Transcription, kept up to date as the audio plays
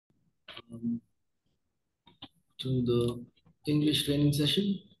um, to the English training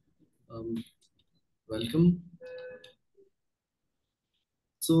session. Um, Welcome.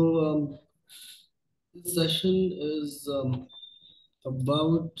 So, this session is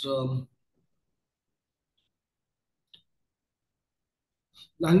about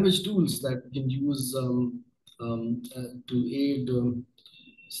language tools that we can use to aid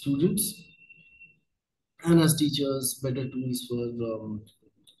students and as teachers, better tools for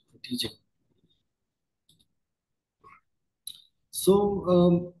teaching.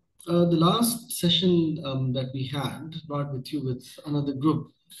 So, the last session that we had, not with you, with another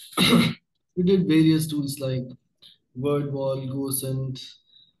group, we did various tools like WordWall, GoSend,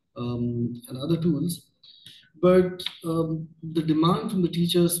 and other tools. But the demand from the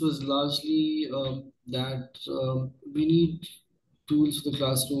teachers was largely that we need tools for the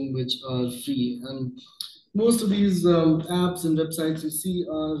classroom which are free. And most of these apps and websites you see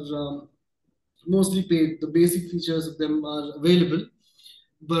are mostly paid. The basic features of them are available,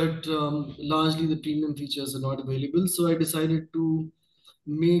 but largely the premium features are not available. So I decided to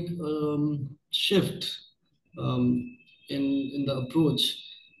make shift in the approach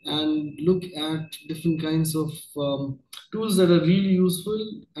and look at different kinds of tools that are really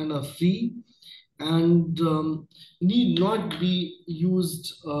useful and are free and need not be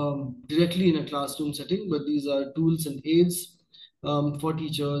used directly in a classroom setting, but these are tools and aids for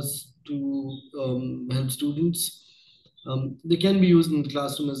teachers to help students. They can be used in the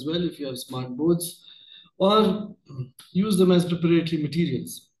classroom as well if you have smart boards, or use them as preparatory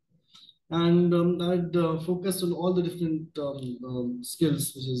materials. And I'd focused on all the different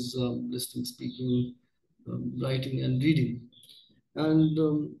skills, which is listening, speaking, writing, and reading. And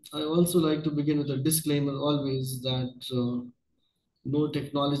I also like to begin with a disclaimer always that no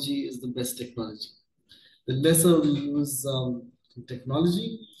technology is the best technology. The lesser we use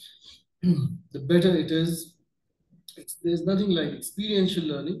technology, the better it is. There's nothing like experiential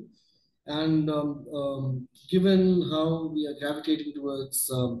learning. And given how we are gravitating towards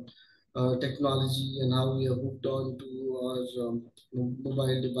technology and how we are hooked on to our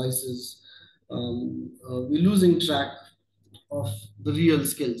mobile devices, we're losing track of the real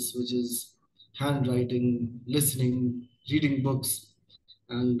skills, which is handwriting, listening, reading books,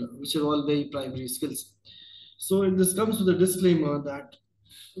 and which are all very primary skills. So this comes with a disclaimer that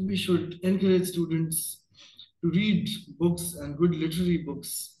we should encourage students to read books and good literary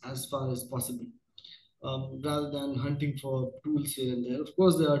books as far as possible, rather than hunting for tools here and there. Of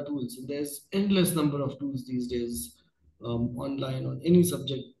course, there are tools, and there's endless number of tools these days online on any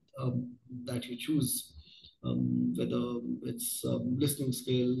subject that you choose, whether it's listening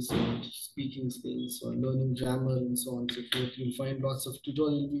skills or speaking skills or learning grammar and so on and so forth. You'll find lots of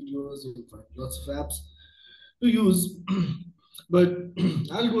tutorial videos, you'll find lots of apps to use. But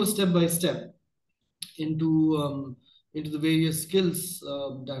I'll go step by step into into the various skills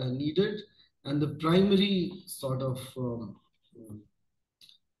that are needed and the primary sort of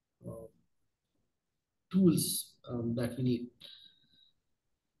uh, tools that we need.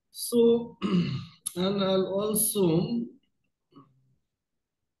 So, and I'll also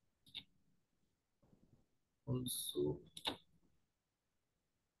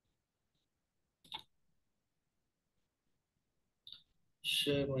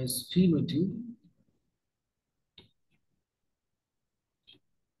share my screen with you.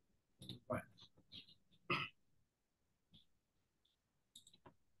 Right.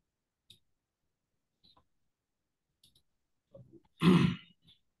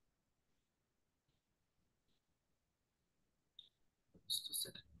 Just a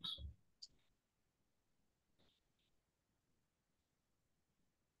second.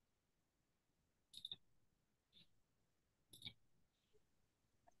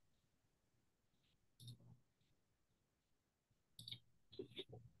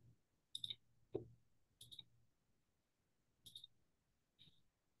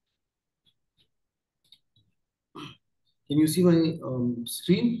 Can you see my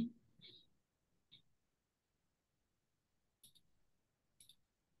screen?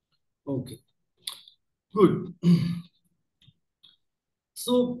 Okay, good.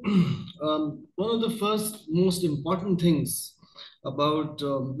 So, one of the first most important things about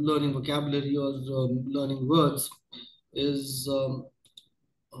learning vocabulary or learning words is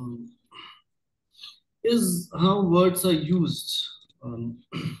um, is how words are used, um,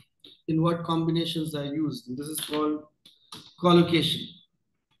 in what combinations are used. And this is called collocation.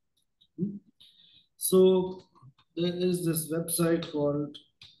 So, there is this website called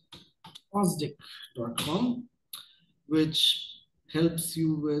osdic.com, which helps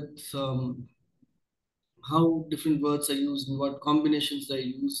you with how different words are used and what combinations are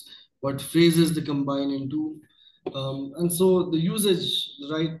used what phrases they combine into. And so the usage,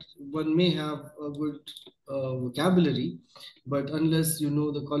 right, one may have a good vocabulary, but unless you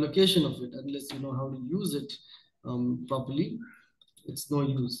know the collocation of it, unless you know how to use it properly, it's no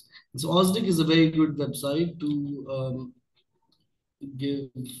use. And so Osdic is a very good website to give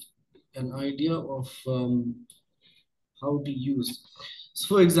an idea of how to use.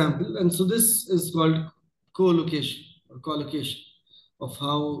 So for example, and so this is called co-location or collocation of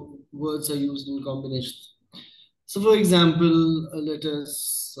how words are used in combinations. So for example, let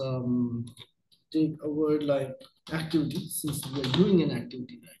us take a word like activity, since we are doing an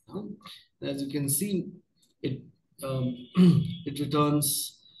activity right now. As you can see, it it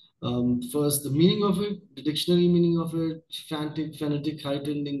returns first the meaning of it, the dictionary meaning of it, frantic, phonetic,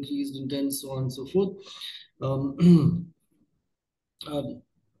 heightened, increased, intense, so on and so forth. Um, um,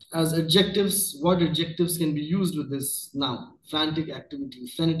 as adjectives, what adjectives can be used with this noun? Frantic activity,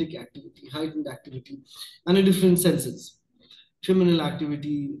 phonetic activity, heightened activity, and in different senses. Criminal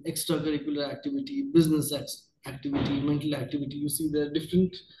activity, extracurricular activity, business activity, mental activity. You see, there are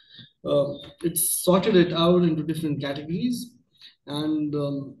different. It's sorted it out into different categories and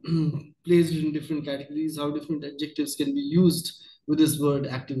placed in different categories. How different adjectives can be used with this word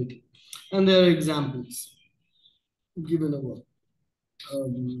activity, and there are examples given above.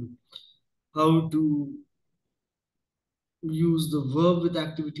 Um, how to use the verb with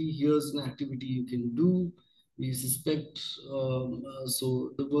activity. Here's an activity you can do. We suspect,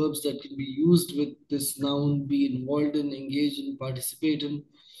 so the verbs that can be used with this noun: be involved in, engage in, participate in.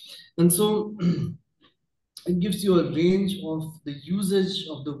 And so it gives you a range of the usage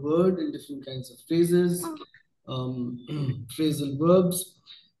of the word in different kinds of phrases, phrasal verbs,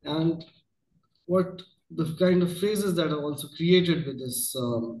 and what the kind of phrases that are also created with this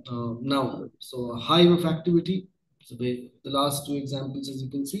noun. So a hive of activity. So the last two examples, as you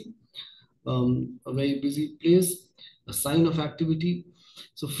can see, a very busy place, a sign of activity.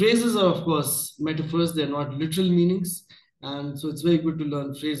 So phrases are, of course, metaphors. They're not literal meanings. And so it's very good to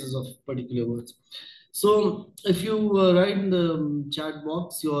learn phrases of particular words. So if you write in the chat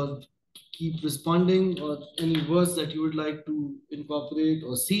box your keep responding or any words that you would like to incorporate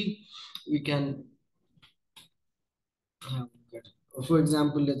or see, we can have a look at it. For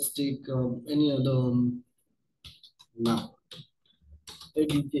example, let's take any other now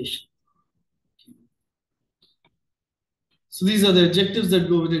education. So these are the adjectives that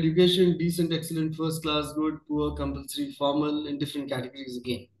go with education: decent, excellent, first class, good, poor, compulsory, formal, in different categories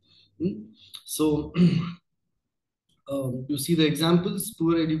again. Hmm? So you see the examples: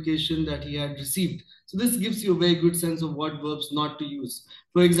 poor education that he had received. So this gives you a very good sense of what verbs not to use.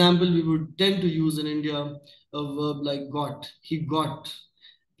 For example, we would tend to use in India a verb like got. He got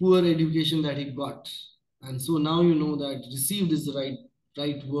poor education that he got, and so now you know that received is the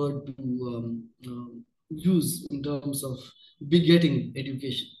right word to use in terms of begetting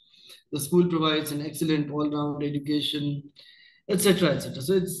education. The school provides an excellent all-round education, etc., etc.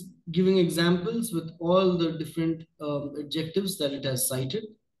 So it's giving examples with all the different adjectives that it has cited.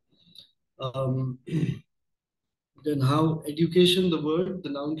 Um, then how education, the word, the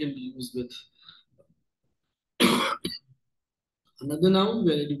noun can be used with another noun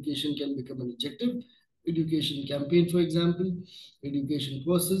where education can become an adjective. Education campaign, for example, education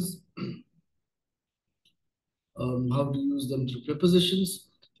courses, how to use them through prepositions,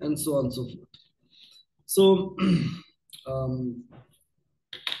 and so on and so forth. So um,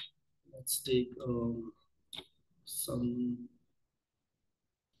 let's take some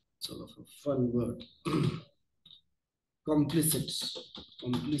sort of a fun word. Complicit,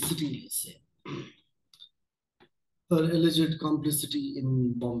 complicity, let's say. Her alleged complicity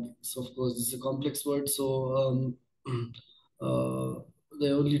in bombing. So, of course, this is a complex word. So,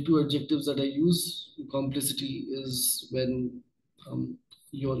 there are only two adjectives that I use. Complicity is when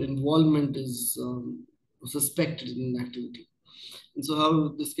your involvement is suspected in an activity. And so, how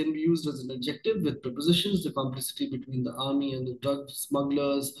this can be used as an adjective with prepositions: the complicity between the army and the drug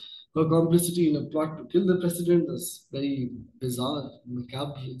smugglers, her complicity in a plot to kill the president. That's very bizarre,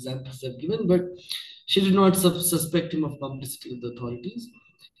 macabre examples I've given, but she did not suspect him of complicity with the authorities,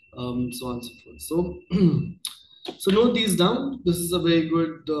 so on and so forth. So, so note these down. This is a very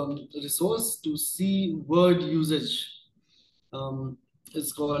good resource to see word usage.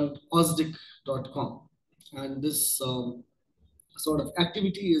 It's called osdic.com. And this sort of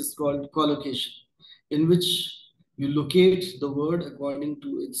activity is called collocation, in which you locate the word according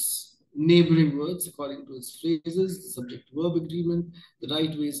to its neighboring words, according to its phrases, the subject verb agreement, the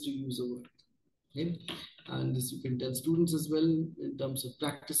right ways to use a word. Okay? And this you can tell students as well in terms of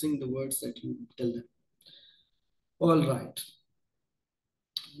practicing the words that you tell them. All right.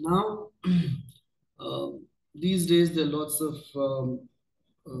 Now, these days there are lots of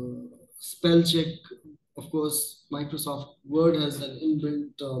spell check. Of course, Microsoft Word has an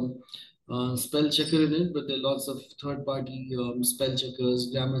inbuilt spell checker in it, but there are lots of third-party spell checkers,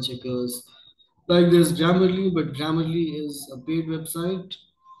 grammar checkers. Like there's Grammarly, but Grammarly is a paid website,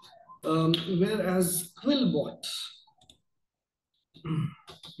 whereas Quillbot,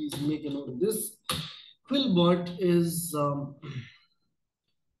 please make a note of this. Quillbot is a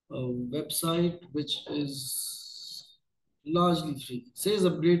website which is largely free. It says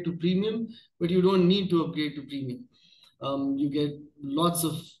upgrade to premium, but you don't need to upgrade to premium. You get lots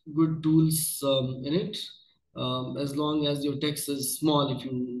of good tools in it. As long as your text is small, if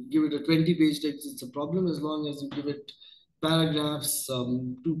you give it a 20-page text, it's a problem. As long as you give it paragraphs,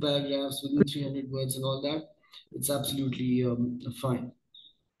 two paragraphs within 300 words and all that, it's absolutely fine.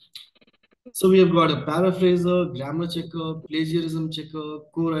 So we have got a paraphraser, grammar checker, plagiarism checker,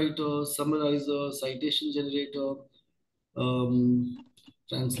 co-writer, summarizer, citation generator, um,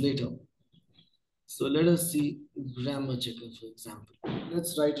 translator. So let us see grammar checker, for example.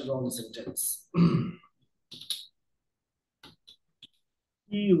 Let's write a wrong sentence.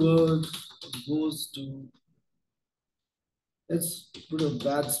 Keyword goes to, let's put a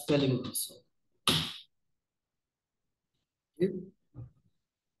bad spelling also. Okay.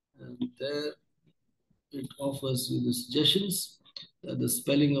 And there it offers you the suggestions that the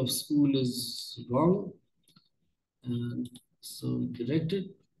spelling of school is wrong. And so correct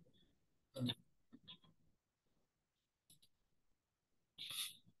it.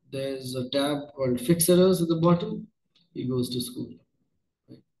 There's a tab called Fix Errors at the bottom. He goes to school.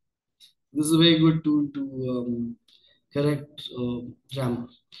 Right? This is a very good tool to correct grammar.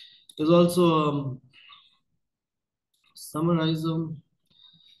 There's also summarizer.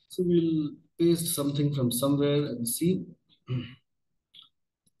 So we'll paste something from somewhere and see.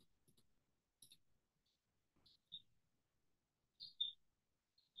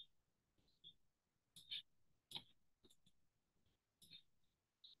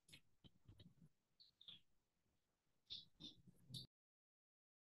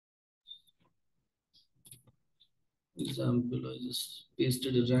 Example, I just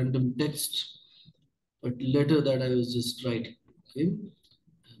pasted a random text, but letter that I was just writing. Okay,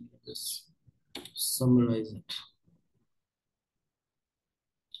 and just summarize it.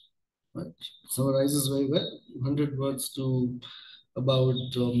 Right, summarizes very well. 100 words to about,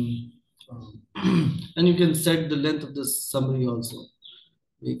 and you can set the length of this summary also.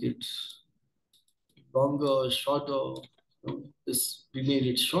 Make it longer, shorter. This we made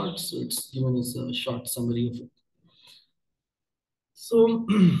it short, so it's given us a short summary of it. So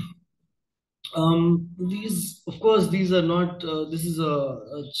these, of course, these are not. This is a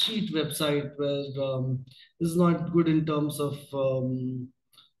cheat website where this is not good in terms of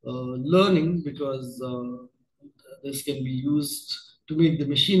learning because this can be used to make the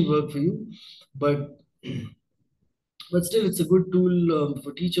machine work for you, but still, it's a good tool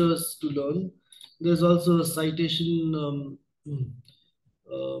for teachers to learn. There's also a citation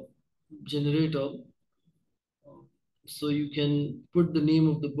uh, generator, so you can put the name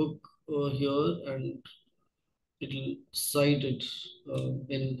of the book here and it'll cite it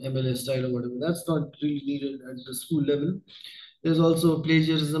in MLS style or whatever. That's not really needed at the school level. There's also a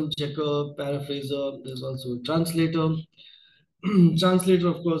plagiarism checker, paraphraser. There's also a translator. Translator,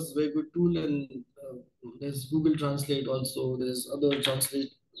 of course, is a very good tool, and there's Google Translate also. There's other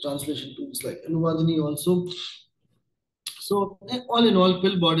translation tools like Anuvadini also. So all in all,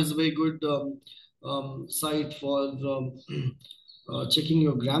 Quillbot is a very good site for checking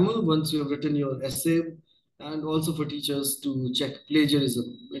your grammar once you have written your essay, and also for teachers to check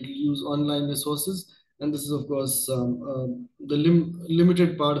plagiarism. It will use online resources, and this is of course the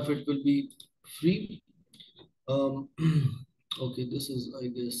limited part of it will be free. Um, okay, this is, I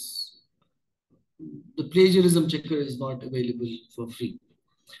guess, the plagiarism checker is not available for free.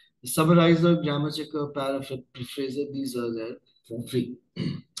 The summarizer, grammar checker, paraphraser, these are there for free.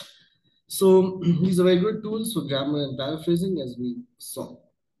 So these are very good tools for grammar and paraphrasing, as we saw.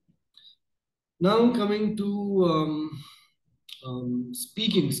 Now coming to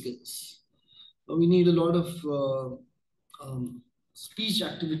speaking skills. We need a lot of speech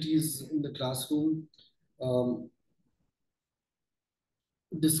activities in the classroom. Um,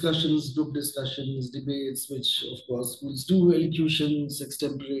 Discussions, group discussions, debates, which of course schools do, elocutions,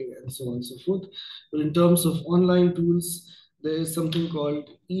 extempore, and so on and so forth. But in terms of online tools, there is something called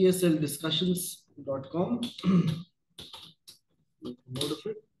ESLDiscussions.com. Make note of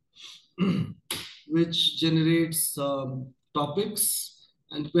it, which generates topics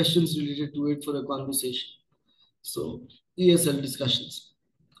and questions related to it for a conversation. So ESL discussions.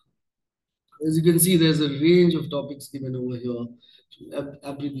 As you can see, there's a range of topics given over here,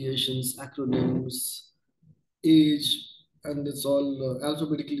 abbreviations, acronyms, age, and it's all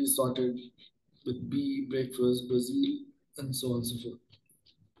alphabetically sorted with B, breakfast, Brazil, and so on and so forth.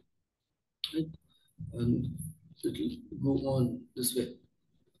 Right? And it'll go on this way.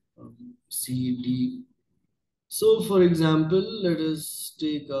 C, D. So, for example, let us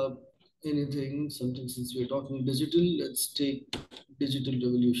take up anything, something since we're talking digital, let's take digital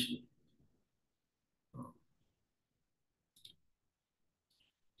revolution.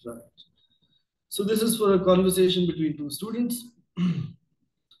 Right. So, this is for a conversation between two students,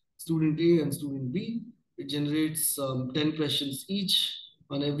 student A and student B. It generates 10 questions each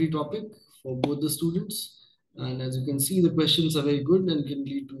on every topic for both the students. And as you can see, the questions are very good and can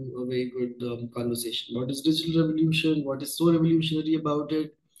lead to a very good conversation. What is digital revolution? What is so revolutionary about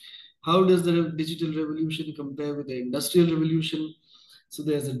it? How does the digital revolution compare with the industrial revolution? So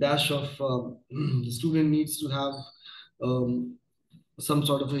there's a dash of the student needs to have um, some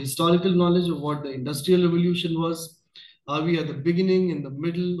sort of a historical knowledge of what the industrial revolution was. Are we at the beginning, in the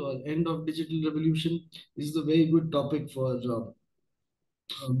middle, or end of digital revolution? This is a very good topic for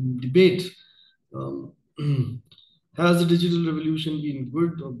debate. Um, has the digital revolution been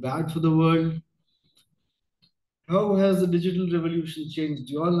good or bad for the world? How has the digital revolution changed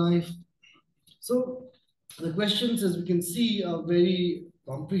your life? So the questions, as we can see, are very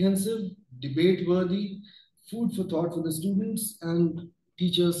comprehensive, debate-worthy, food for thought for the students, and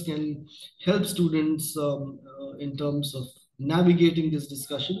teachers can help students in terms of navigating this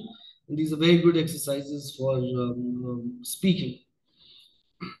discussion. And these are very good exercises for speaking.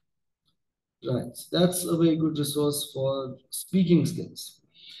 Right, that's a very good resource for speaking skills.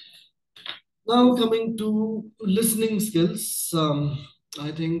 Now coming to listening skills,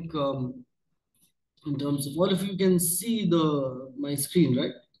 I think in terms of all of you can see the my screen,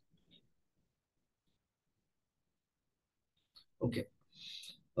 right? Okay.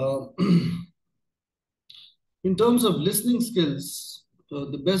 Uh, in terms of listening skills,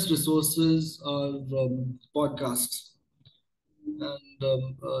 the best resources are podcasts.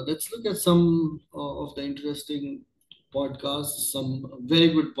 And let's look at some of the interesting podcasts, some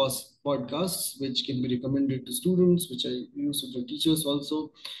very good podcasts which can be recommended to students, which I use for teachers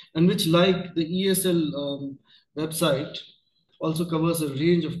also, and which, like the ESL website, also covers a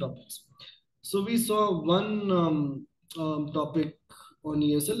range of topics. So we saw one topic on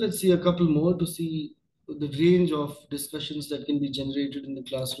ESL. Let's see a couple more to see the range of discussions that can be generated in the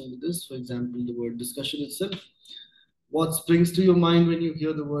classroom with this. For example, the word discussion itself. What springs to your mind when you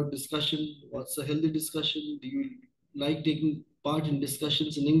hear the word discussion? What's a healthy discussion? Do you like taking part in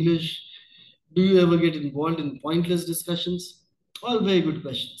discussions in English? Do you ever get involved in pointless discussions? All very good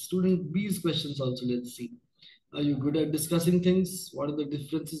questions. Student B's questions also, let's see. Are you good at discussing things? What are the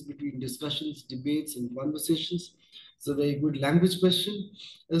differences between discussions, debates, and conversations? It's a very good language question,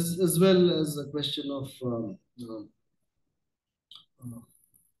 as well as a question of uh,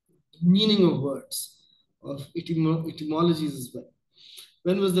 meaning of words, of etymologies as well.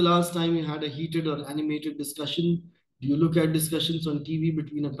 When was the last time you had a heated or animated discussion? Do you look at discussions on TV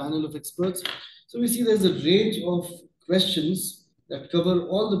between a panel of experts? So we see there's a range of questions that cover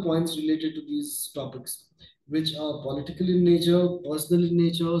all the points related to these topics, which are political in nature, personal in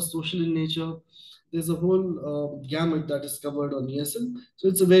nature, social in nature. There's a whole gamut that is covered on ESL. So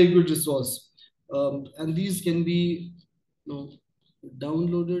it's a very good resource. And these can be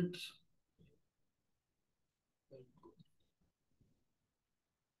downloaded.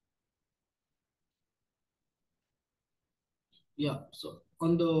 Yeah, so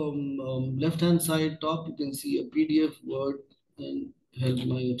on the left-hand side top, you can see a PDF, Word, and Help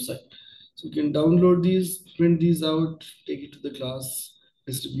My website. So you can download these, print these out, take it to the class,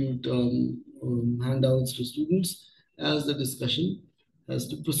 distribute handouts to students as the discussion has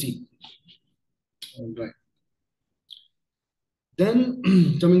to proceed. All right. Then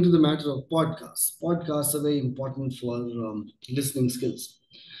coming to the matter of podcasts. Podcasts are very important for listening skills.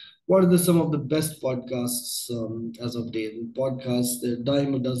 What are some of the best podcasts as of date? Podcasts, they're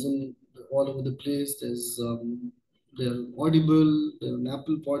dime a dozen all over the place. They're Audible, they're an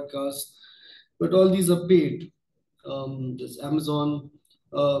Apple podcast, but all these are paid. There's Amazon.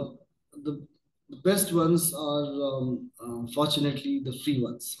 Uh, the best ones are fortunately the free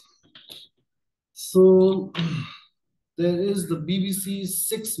ones. So there is the BBC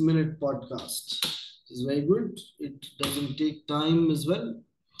 6 Minute podcast. It's very good. It doesn't take time as well.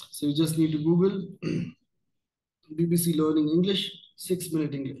 So you just need to Google BBC Learning English, 6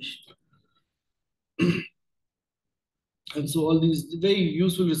 Minute English. And so all these very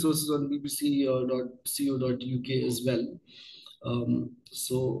useful resources on bbc.co.uk as well.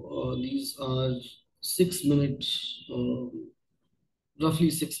 These are 6 minute, uh, roughly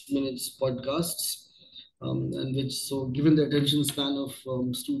 6 minutes podcasts, and which, so given the attention span of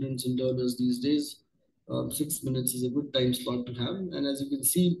students and learners these days, 6 minutes is a good time slot to have. And as you can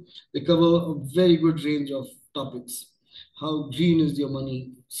see, they cover a very good range of topics. How green is your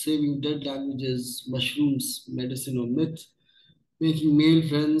money? Saving dead languages, mushrooms, medicine or myth, making male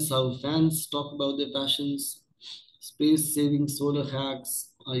friends, how fans talk about their passions, space saving solar hacks,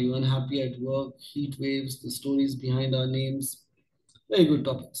 are you unhappy at work, heat waves, the stories behind our names. Very good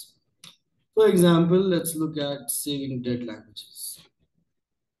topics. For example, let's look at saving dead languages.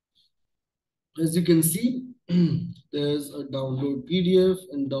 As you can see, there's a download PDF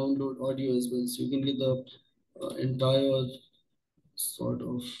and download audio as well. So you can get the entire sort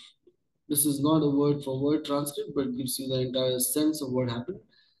of, this is not a word for word transcript, but gives you the entire sense of what happened.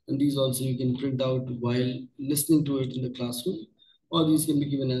 And these also you can print out while listening to it in the classroom, or these can be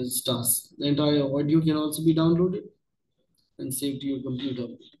given as tasks. The entire audio can also be downloaded and saved to your computer.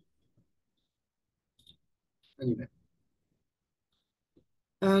 Anyway.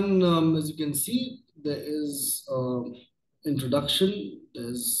 And as you can see, there is introduction,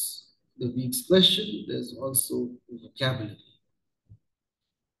 there's the week's question, there's also vocabulary.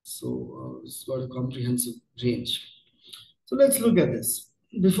 So it's got a comprehensive range. So let's look at this.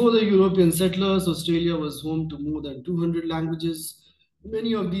 Before the European settlers, Australia was home to more than 200 languages.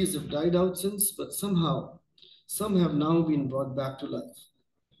 Many of these have died out since, but somehow some have now been brought back to life.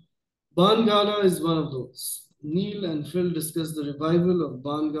 Bangala is one of those. Neil and Phil discuss the revival of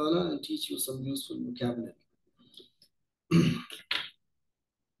Bangala and teach you some useful vocabulary.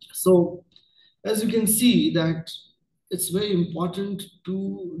 So, as you can see, that it's very important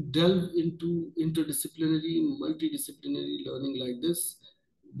to delve into interdisciplinary, multidisciplinary learning like this.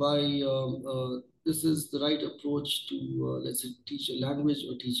 This is the right approach to, let's say, teach a language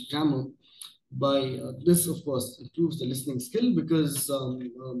or teach grammar. By this, of course, improves the listening skill because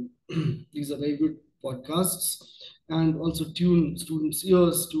these are very good podcasts and also tune students'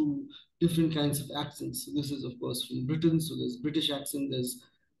 ears to different kinds of accents. So this is, of course, from Britain. So there's British accent. There's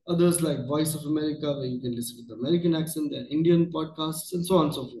others like Voice of America, where you can listen to the American accent. There are Indian podcasts and so on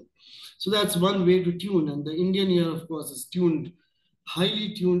and so forth. So that's one way to tune. And the Indian ear, of course, is tuned,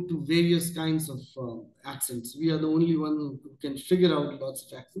 highly tuned to various kinds of accents. We are the only one who can figure out lots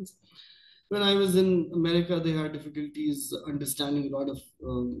of accents. When I was in America, they had difficulties understanding a lot of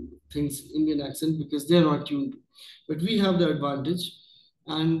things in Indian accent because they're not tuned. But we have the advantage.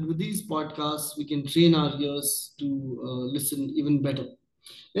 And with these podcasts, we can train our ears to listen even better.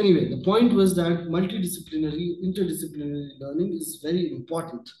 Anyway, the point was that multidisciplinary, interdisciplinary learning is very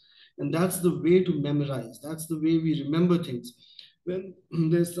important. And that's the way to memorize. That's the way we remember things. When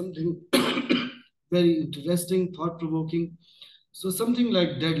there's something very interesting, thought provoking, so something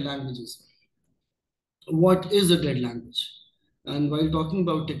like dead languages. What is a dead language? And while talking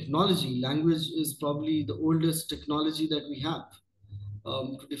about technology, language is probably the oldest technology that we have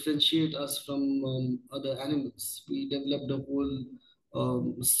to differentiate us from other animals. We developed a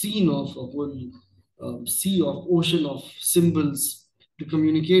whole scene of a whole sea of ocean of symbols to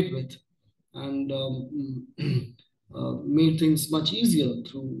communicate with, and made things much easier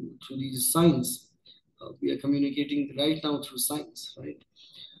through these signs. We are communicating right now through signs, right?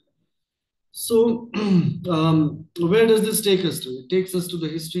 So, where does this take us to? It takes us to the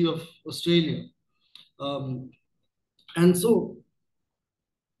history of Australia. Um, and so,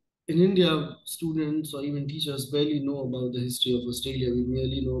 in India, students or even teachers barely know about the history of Australia. We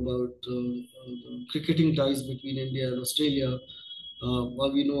merely know about the cricketing ties between India and Australia,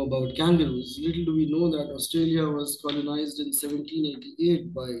 or we know about kangaroos. Little do we know that Australia was colonized in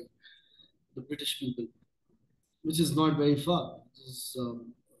 1788 by the British people, which is not very far. It is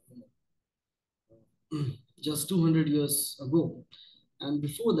just 200 years ago. And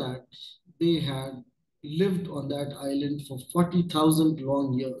before that, they had lived on that island for 40,000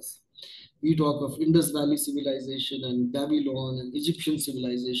 long years. We talk of Indus Valley civilization and Babylon and Egyptian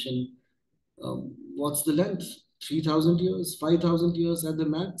civilization. What's the length? 3,000 years, 5,000 years at the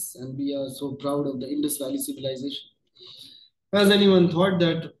max, and we are so proud of the Indus Valley civilization. Has anyone thought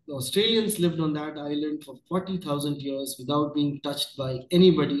that Australians lived on that island for 40,000 years without being touched by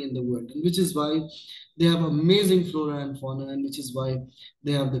anybody in the world? And which is why they have amazing flora and fauna, and which is why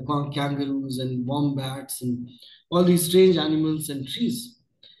they have the kangaroos and wombats and all these strange animals and trees.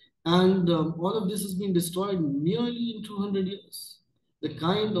 And all of this has been destroyed merely in 200 years. The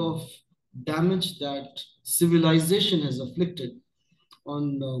kind of damage that civilization has afflicted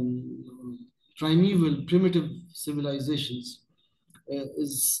on primeval, primitive civilizations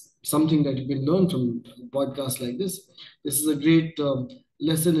is something that you can learn from a podcast like this. This is a great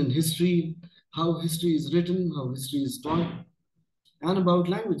lesson in history, how history is written, how history is taught, and about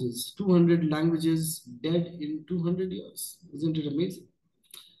languages. 200 languages dead in 200 years. Isn't it amazing?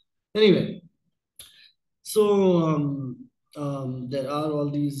 Anyway, so there are all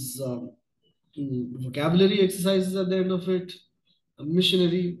these vocabulary exercises at the end of it. A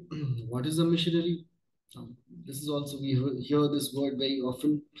missionary. What is a missionary? Um, this is also, we hear this word very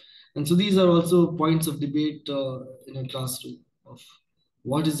often. And so these are also points of debate in a classroom of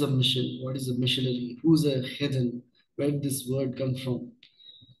what is a mission? What is a missionary? Who's a hidden? Where did this word come from?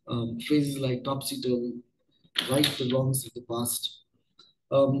 Phrases like topsy-turvy, right the wrongs of the past,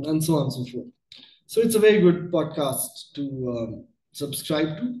 and so on and so forth. So it's a very good podcast to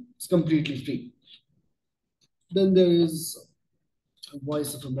subscribe to. It's completely free. Then there is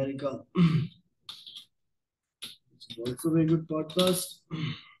Voice of America, which is also a very good podcast.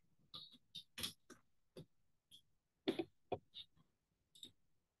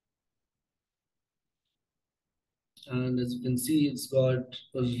 And as you can see, it's got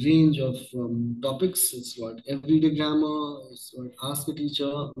a range of topics. It's got everyday grammar, it's got Ask a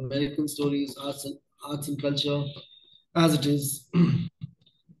Teacher, American stories, arts and culture, as it is,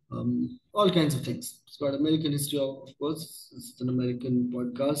 all kinds of things. It's got American history, of course. It's an American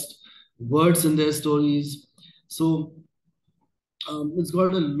podcast. Words and their stories. So it's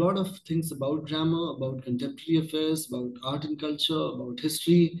got a lot of things about grammar, about contemporary affairs, about art and culture, about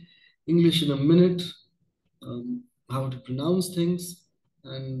history, English in a minute, how to pronounce things,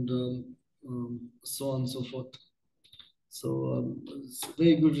 and so on and so forth. So it's a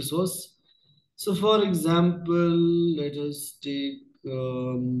very good resource. So, for example, let us take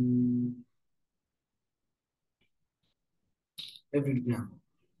every grammar.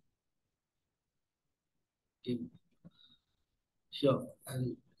 Okay, here,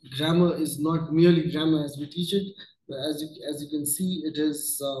 and grammar is not merely grammar as we teach it, but as you can see, it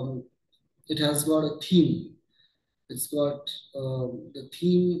has got a theme. It's got the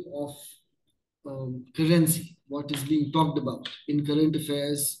theme of currency, what is being talked about in current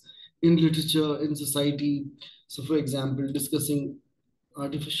affairs, in literature, in society. So, for example, discussing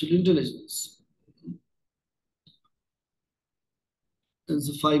artificial intelligence. It's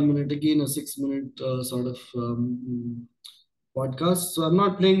a 5 minute, again, a 6 minute sort of podcast. So, I'm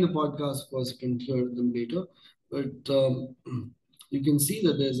not playing the podcast, of course, you can hear them later. But you can see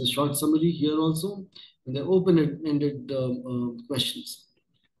that there's a short summary here also, and they're open ended questions.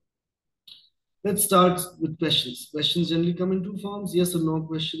 Let's start with questions. Questions generally come in two forms: yes or no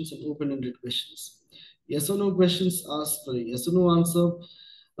questions and open ended questions. Yes or no questions ask for a yes or no answer,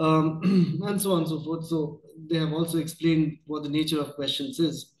 and so on and so forth. So, they have also explained what the nature of questions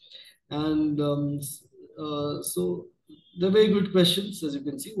is. And so, they're very good questions, as you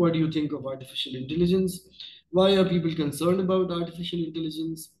can see. What do you think of artificial intelligence? Why are people concerned about artificial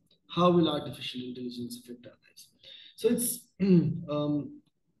intelligence? How will artificial intelligence affect our lives? So, it's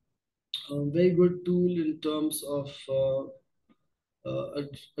a very good tool in terms of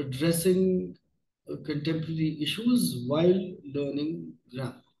addressing contemporary issues while learning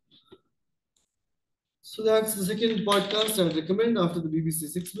grammar. So that's the second podcast I recommend after the BBC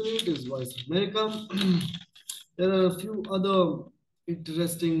 6 Minute is Voice of America. There are a few other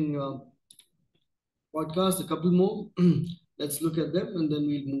interesting podcasts, a couple more. Let's look at them and then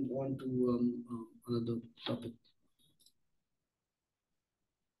we'll move on to another topic.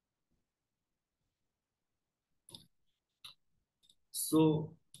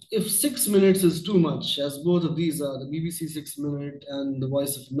 So, if 6 minutes is too much, as both of these are the BBC 6 Minute and the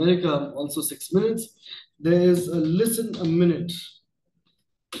Voice of America, also 6 minutes, there is a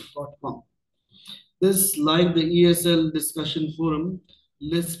listenaminute.com. This, like the ESL discussion forum,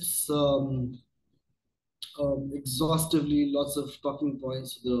 lists exhaustively lots of talking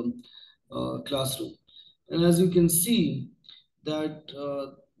points for the classroom. And as you can see, that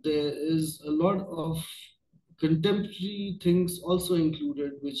there is a lot of contemporary things also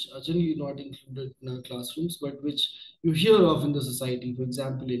included, which are generally not included in our classrooms, but which you hear of in the society. For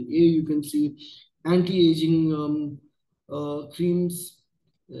example, in A, you can see anti-aging creams.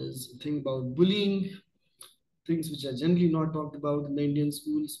 There's a thing about bullying, things which are generally not talked about in the Indian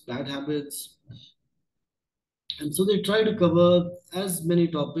schools, bad habits, and so they try to cover as many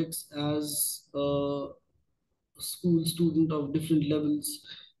topics as a school student of different levels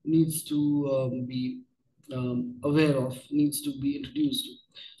needs to be aware of, needs to be introduced to.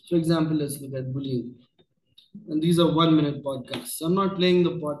 For example, let's look at bullying. And these are 1 minute podcasts. I'm not playing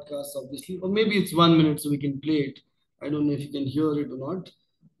the podcast, obviously, or maybe it's 1 minute so we can play it. I don't know if you can hear it or not.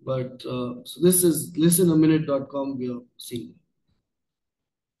 But so this is listenaminute.com we are seeing.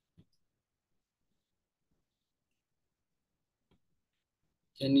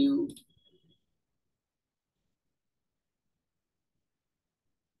 Can you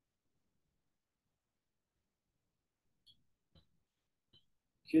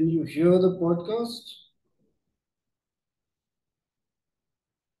can you hear the podcast?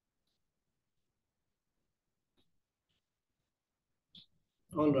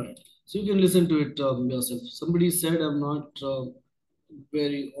 All right. So you can listen to it yourself. Somebody said I'm not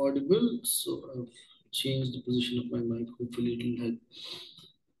very audible, so I've changed the position of my mic. Hopefully, it'll help.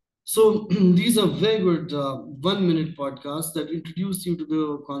 So these are very good 1 minute podcasts that introduce you to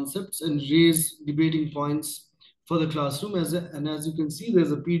the concepts and raise debating points for the classroom. And as you can see,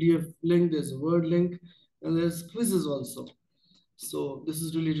 there's a PDF link, there's a word link, and there's quizzes also. So this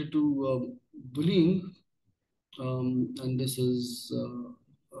is related to bullying, and this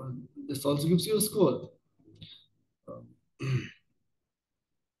also gives you a score. Um,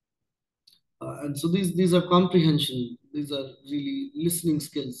 and so these are comprehension. These are really listening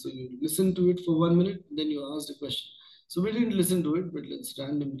skills. So you listen to it for 1 minute, then you ask a question. So we didn't listen to it, but let's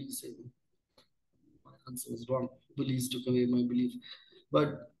randomly say my answer was wrong. Police took away my belief.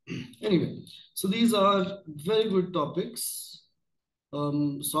 But anyway, so these are very good topics,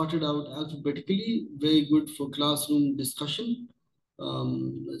 sorted out alphabetically, very good for classroom discussion.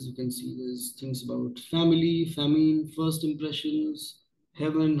 As you can see, there's things about family, famine, first impressions,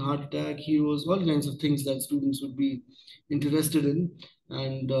 heaven, heart attack, heroes, all kinds of things that students would be interested in.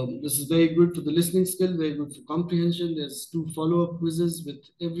 And this is very good for the listening skill, very good for comprehension. There's two follow-up quizzes with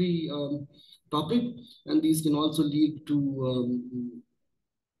every topic, and these can also lead to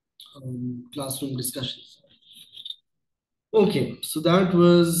classroom discussions. Okay, so that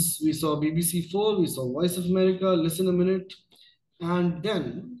was, we saw BBC Four, we saw Voice of America, Listen a Minute, and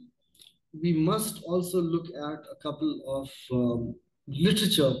then we must also look at a couple of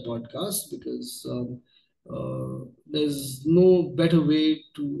literature podcasts because there's no better way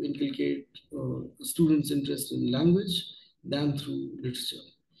to inculcate students' interest in language than through literature.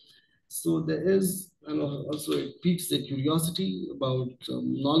 So there is, and also it piques their curiosity about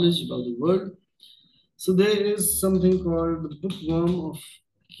knowledge about the world. So there is something called the Bookworm of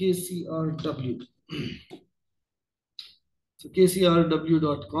KCRW. So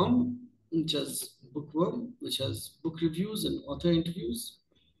kcrw.com, which has Bookworm, which has book reviews and author interviews.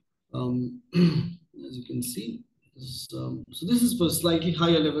 As you can see, so this is for slightly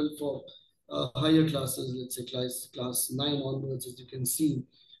higher level for higher classes, let's say class 9 onwards. As you can see,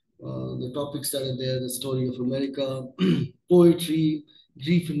 the topics that are there: the story of America, poetry,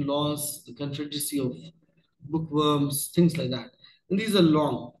 grief and loss, the confederacy of bookworms, things like that. And these are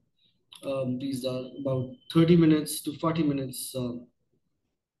long. These are about 30 minutes to 40 minutes. So,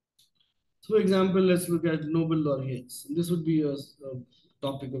 for example, let's look at Nobel laureates. And this would be a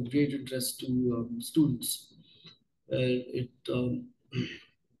topic of great interest to students. It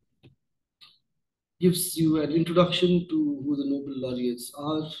gives you an introduction to who the Nobel laureates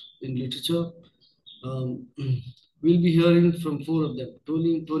are in literature. Um, we'll be hearing from four of them: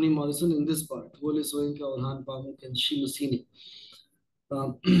 Toni Morrison in this part, Wole Soyinka, Orhan Pamuk, and Seamus Heaney.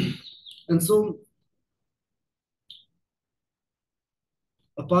 Um, and so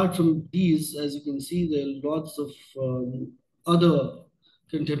apart from these, as you can see, there are lots of other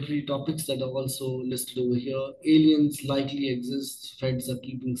contemporary topics that are also listed over here. Aliens likely exist, Feds are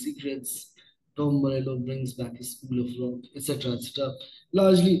keeping secrets, Tom Morello brings back his school of rock, etc., etc.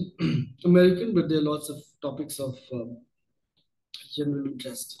 Largely American, but there are lots of topics of general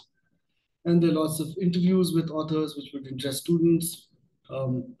interest. And there are lots of interviews with authors which would interest students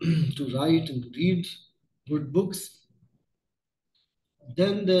to write and to read good books.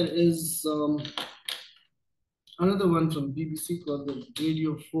 Then there is another one from BBC called the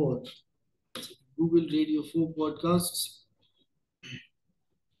Radio 4. Google Radio 4 podcasts.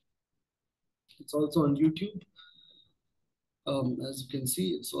 It's also on YouTube. As you can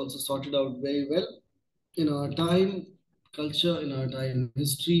see, it's also sorted out very well. In our time, culture, in our time,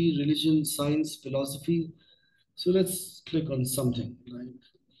 history, religion, science, philosophy. So let's click on something like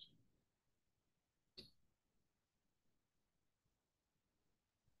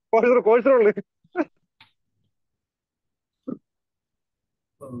കോഴ്സിനുള്ളു.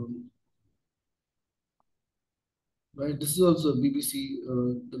 um, right. This is also BBC.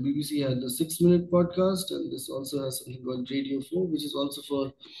 The BBC had a 6 minute podcast, and this also has something called Radio 4, which is also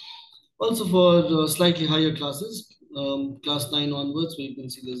for slightly higher classes, class 9 onwards, where you can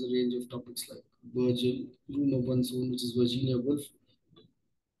see there's a range of topics like Virgil, Room of One's Own, which is Virginia Woolf.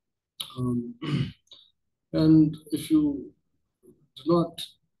 Um, and if you do not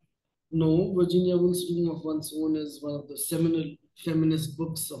know, Virginia Woolf's Room of One's Own is one of the seminal feminist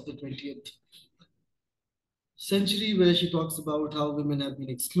books of the 20th Century, where she talks about how women have been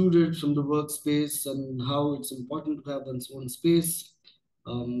excluded from the workspace and how it's important to have one's own space,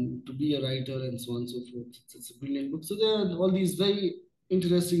 to be a writer, and so on and so forth. It's a brilliant book. So there are all these very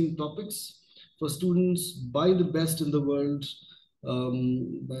interesting topics for students by the best in the world.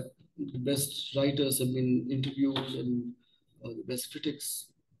 But the best writers have been interviewed, and the best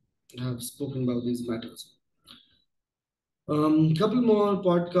critics have spoken about these matters. Couple more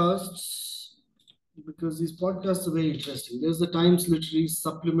podcasts because these podcasts are very interesting. There's the Times Literary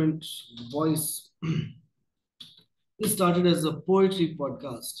Supplement Voice. This started as a poetry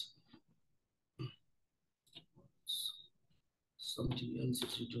podcast. Something else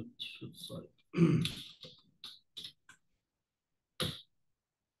is written. Sorry.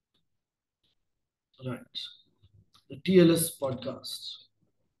 Right. The TLS podcast.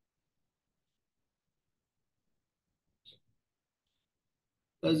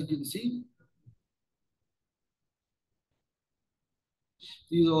 As you can see,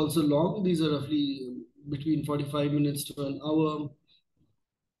 these are also long. These are roughly between 45 minutes to an hour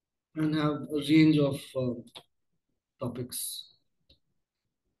and have a range of topics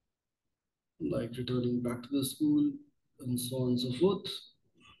like returning back to the school and so on and so forth.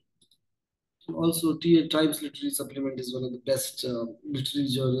 Also, Times Literary Supplement is one of the best literary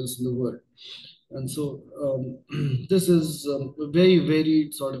journals in the world. And so, this is a very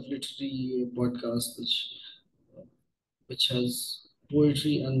varied sort of literary podcast, which has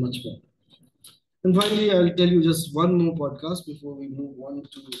poetry and much more. And finally, I'll tell you just one more podcast before we move on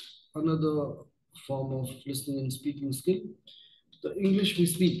to another form of listening and speaking skill, the English we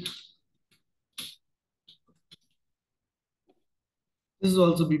speak. This is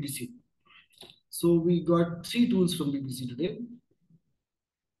also BBC. So we got three tools from BBC today.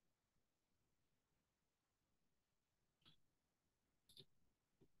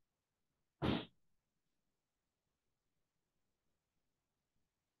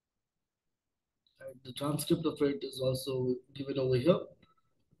 The transcript of it is also given over here.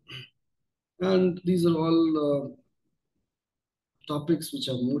 And these are all topics which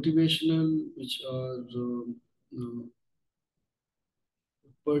are motivational, which are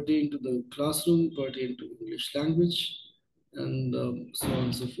pertain to the classroom, pertain to English language, and so on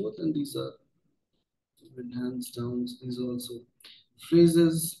and so forth. And these are with hands down. These are also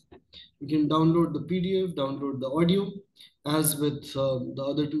phrases. You can download the PDF, download the audio, as with the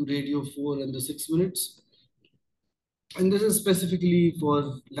other two, Radio 4 and the 6 minutes. And this is specifically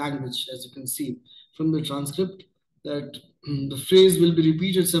for language, as you can see from the transcript, that the phrase will be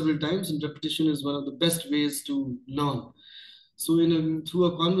repeated several times, and repetition is one of the best ways to learn. So, through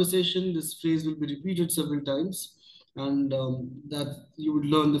a conversation, this phrase will be repeated several times, and that you would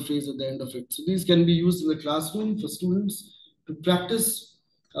learn the phrase at the end of it. So, these can be used in the classroom for students to practice.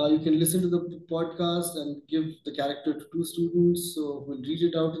 You can listen to the podcast and give the character to two students, so we'll read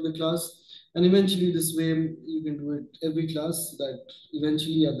it out in the class. And eventually, this way, you can do it every class. That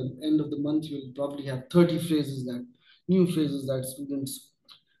eventually, at the end of the month, you'll probably have 30 phrases that new phrases that students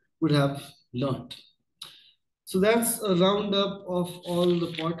would have learned. So that's a roundup of all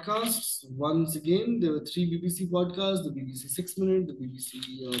the podcasts. Once again, there were three BBC podcasts: the BBC 6 Minute, the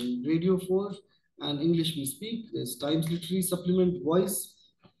BBC Radio 4, and English We Speak. There's Times Literary Supplement Voice.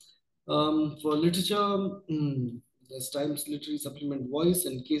 For literature, there's Times Literary Supplement Voice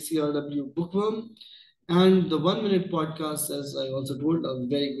and KCRW Bookworm. And the 1 minute podcasts, as I also told, are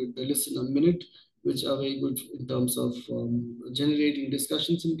very good. They listen a minute, which are very good in terms of generating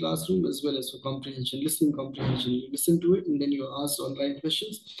discussions in classroom as well as for comprehension, listening comprehension. You listen to it and then you are asked online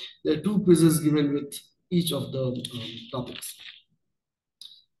questions. There are two quizzes given with each of the topics.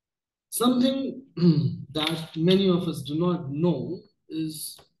 Something that many of us do not know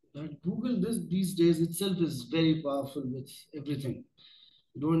is that Google these days itself is very powerful with everything.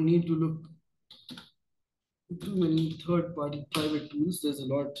 You don't need to look too many third-party private tools. There's a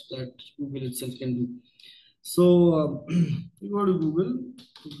lot that Google itself can do. So you go to Google,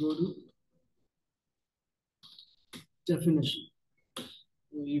 you go to definition.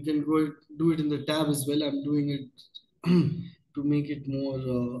 You can go do it in the tab as well. I'm doing it to make it more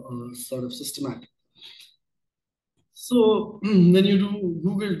sort of systematic. So when you do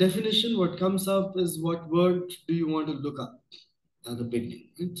Google definition, what comes up is what word do you want to look up at the beginning.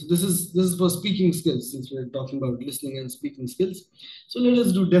 Right? So this is for speaking skills, since we're talking about listening and speaking skills. So let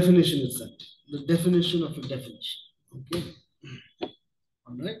us do definition itself. The definition of a definition. Okay.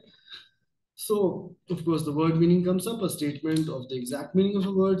 All right. So, of course, the word meaning comes up, a statement of the exact meaning of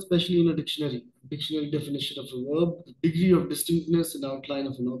a word, especially in a dictionary definition of a verb, the degree of distinctness and outline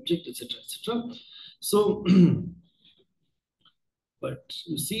of an object, etc., etc. So, but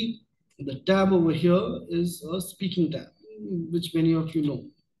you see, The tab over here is a speaking tab, which many of you know.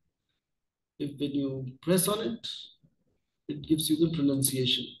 If when you press on it, it gives you the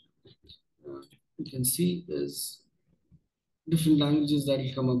pronunciation. You can see there's different languages that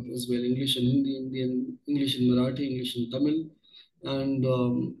will come up as well: English and Hindi, Indian, English and Marathi, English and Tamil. And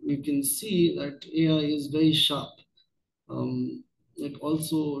you can see that AI is very sharp. It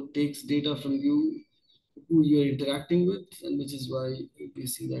also takes data from you, who you're interacting with, and which is why we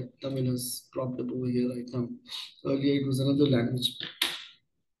see that Tamil has cropped up over here right now. Earlier it was another language.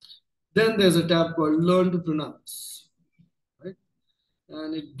 Then there's a tab called Learn to Pronounce, right?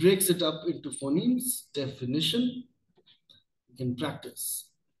 And it breaks it up into phonemes, definition, you can practice.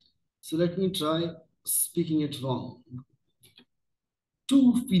 So let me try speaking it wrong.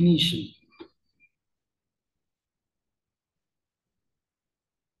 To Phoenician.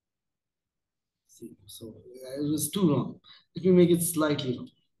 See, so it was too wrong. Let me make it slightly wrong.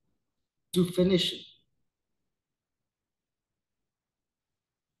 To Phoenician.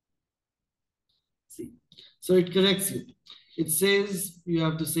 See, so it corrects you. It says you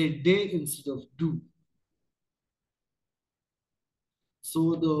have to say day instead of do.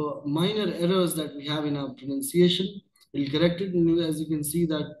 So the minor errors that we have in our pronunciation will correct it. And as you can see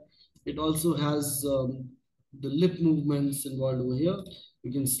that it also has the lip movements involved over here.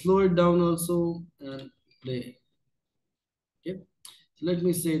 You can slow it down also and play. Okay. So let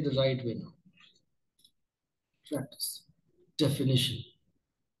me say it the right way now. Practice. Definition.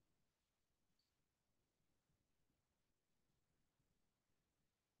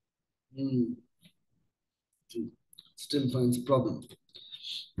 Hmm. Still finds a problem.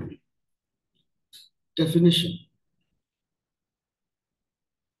 Definition.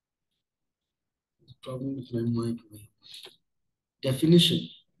 Problem with my mic. Definition.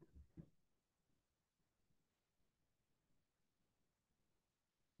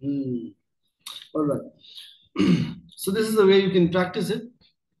 Hmm. All right. So this is the way you can practice it.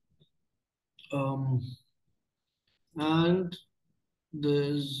 And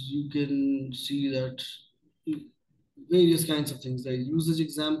there's you can see that various kinds of things like usage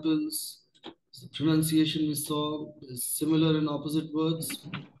examples, the pronunciation we saw is similar in opposite words.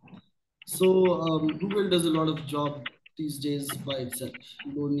 So Google does a lot of job these days by itself.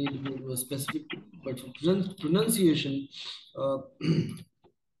 You don't need to go to a specific, but for pronunciation, uh,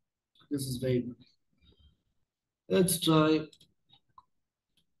 this is very good. Let's try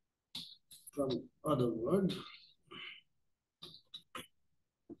from other word.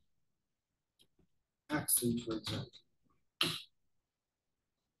 Accent, for example.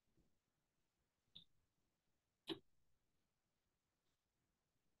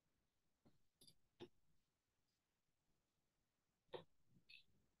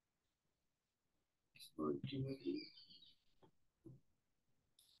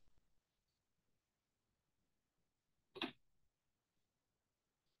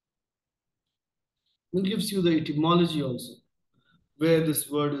 It gives you the etymology also, where this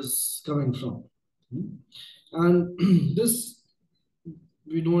word is coming from. And this,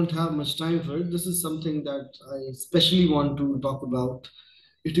 we don't have much time for it. This is something that I especially want to talk about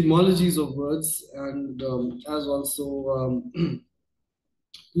etymologies of words, and as also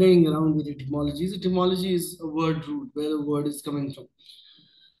playing around with etymologies. Etymology is a word root, where a word is coming from.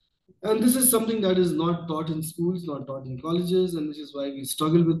 And this is something that is not taught in schools, not taught in colleges, and which is why we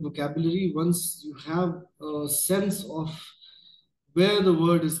struggle with vocabulary. Once you have a sense of where the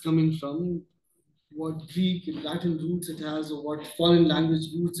word is coming from, what Greek and Latin roots it has, or what foreign language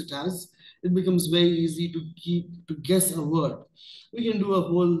roots it has, it becomes very easy to guess a word. We can do a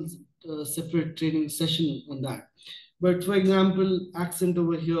whole separate training session on that. But for example, accent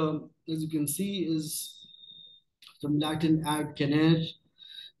over here, as you can see, is from Latin ad canere.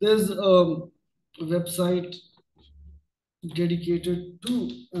 There's a website dedicated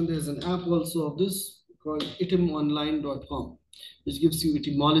to, and there's an app also of this called itemonline.com, which gives you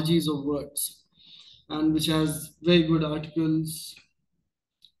etymologies of words and which has very good articles.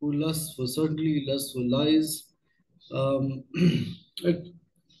 Who lusts for certainly, lust for lies. Um, it,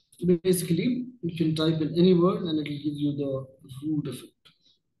 basically, you can type in any word and it will give you the root of it.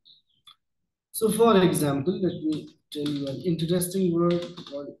 So, for example, let me tell you an interesting word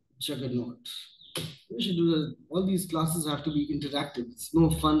called juggernaut. We should do that. All these classes have to be interactive. It's no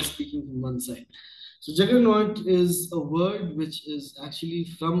fun speaking from one side. So, juggernaut is a word which is actually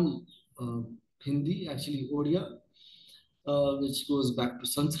from Hindi, actually Odia, which goes back to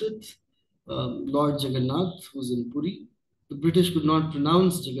Sanskrit. Lord Jagannath was in Puri. The British could not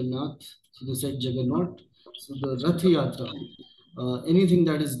pronounce Jagannath, so they said Juggernaut. So the Rath Yatra, anything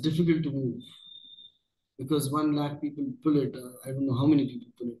that is difficult to move, because 1 lakh people pull it. I don't know how many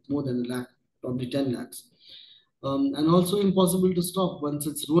people pull it, more than a lakh, probably 10 lakhs. And also impossible to stop once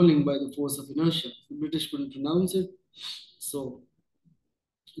it's rolling by the force of inertia. The British couldn't pronounce it, so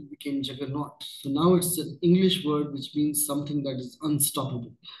it became juggernaut. So now it's an English word which means something that is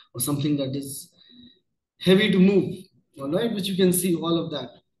unstoppable or something that is heavy to move. All right, which you can see all of that.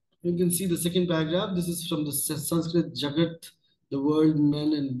 You can see the second paragraph. This is from the Sanskrit Jagat, the world,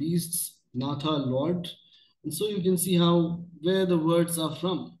 men and beasts, Natha, Lord. And so you can see how where the words are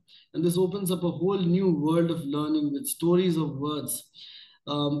from. And this opens up a whole new world of learning with stories of words.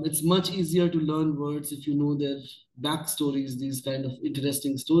 It's much easier to learn words if you know their backstories, these kind of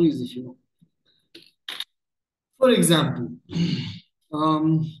interesting stories, if you know. For example,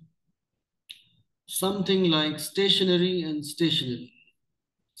 um, something like stationary and stationary.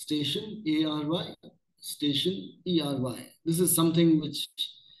 Station, A-R-Y, station, E-R-Y. This is something which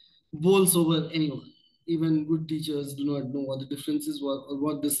bowls over anyone. Even good teachers do not know what the difference is or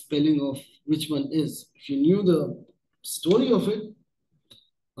what the spelling of which one is. If you knew the story of it,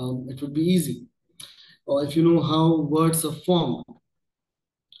 it would be easy. Or if you know how words are formed.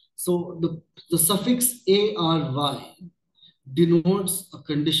 So the suffix ARY denotes a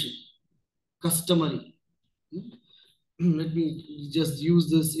condition, customary. Let me just use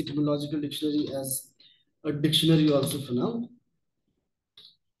this etymological dictionary as a dictionary also for now.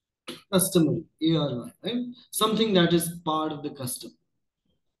 Customary, ARY, right? Something that is part of the custom.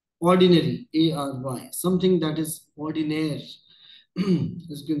 Ordinary, ARY, something that is ordinary.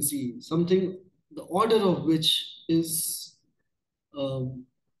 As you can see, something, the order of which um,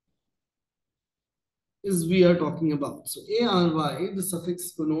 is we are talking about. So ARY, the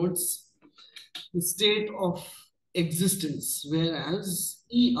suffix connotes the state of existence, whereas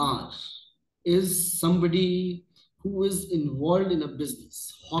ER is somebody who is involved in a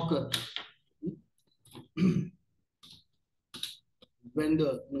business, hawker,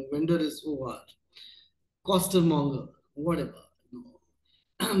 vendor, no, vendor is OR, costermonger, whatever.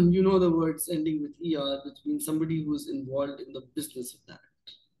 You know the words ending with ER, which means somebody who is involved in the business of that.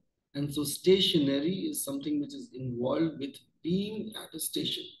 And so stationary is something which is involved with being at a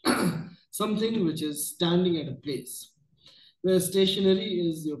station, something which is standing at a place. Where stationary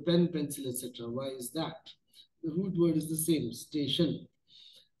is your pen, pencil, etc. Why is that? The root word is the same, station.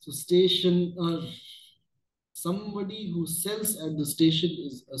 So stationer, somebody who sells at the station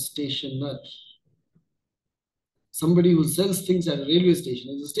is a stationer. Somebody who sells things at a railway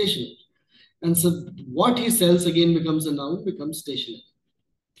station is a stationer. And so what he sells again becomes a noun, becomes stationary.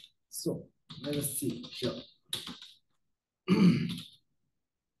 So let us see here.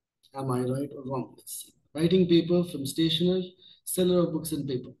 Am I right or wrong? Let's see. Writing paper from stationer, seller of books and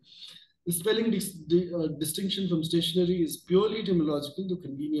paper. The spelling distinction from stationery is purely etymological, though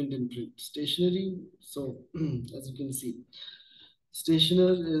convenient in print. Stationery, so as you can see,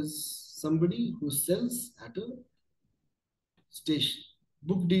 stationer is somebody who sells at a station.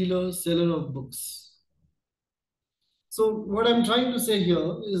 Book dealer, seller of books. So what I'm trying to say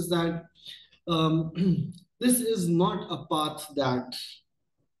here is that um, this is not a path that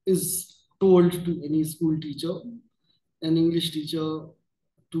is told to any school teacher, an English teacher,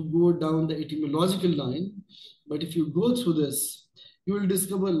 to go down the etymological line. But if you go through this, you will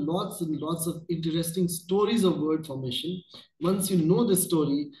discover lots and lots of interesting stories of word formation. Once you know the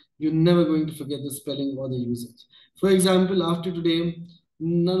story, you're never going to forget the spelling or the usage. For example, after today,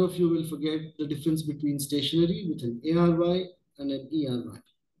 none of you will forget the difference between stationary with an ARY and an ERY.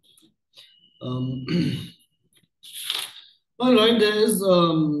 Um, All right, there is a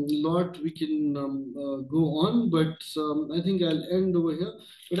lot we can go on, but I think I'll end over here.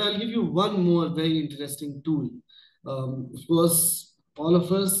 But I'll give you one more very interesting tool. Of course, all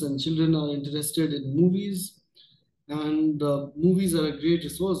of us and children are interested in movies, and movies are a great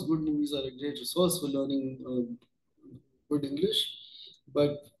resource. Good movies are a great resource for learning good English.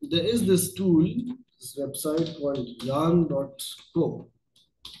 But there is this tool, this website called yarn.co,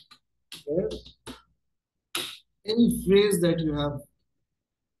 where any phrase that you have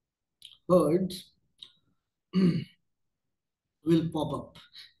heard will pop up.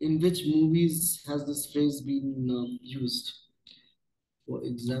 In which movies has this phrase been used? For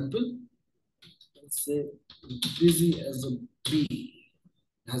example, let's say busy as a bee.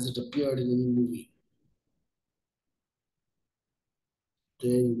 Has it appeared in any movie?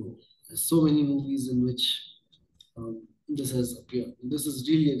 There you go. There's so many movies in which this has appeared. This is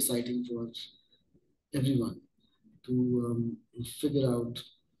really exciting for everyone to figure out.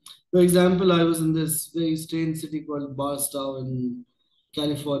 For example, I was in this very strange city called Barstow in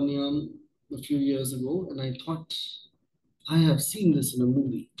California a few years ago, and I thought, I have seen this in a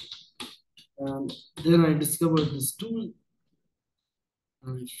movie. And then I discovered this tool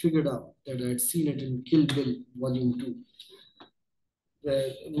and I figured out that I had seen it in Kill Bill Volume 2, where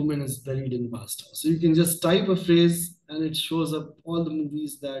a woman is buried in pasta. So you can just type a phrase and it shows up all the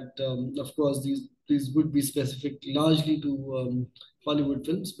movies that, of course, these would be specific largely to Hollywood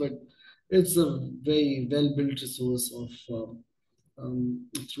films, but it's a very well built resource of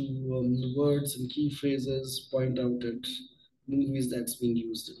through words and key phrases point out at movies that's been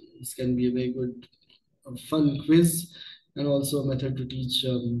used in. This can be a very good, fun quiz and also a method to teach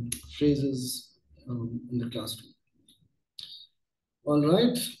phrases in the classroom. All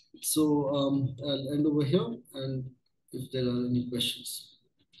right. So I'll end over here. And if there are any questions,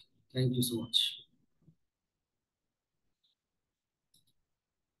 thank you so much.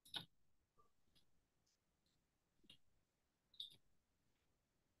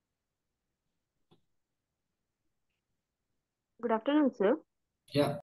 Good afternoon, sir. Yeah.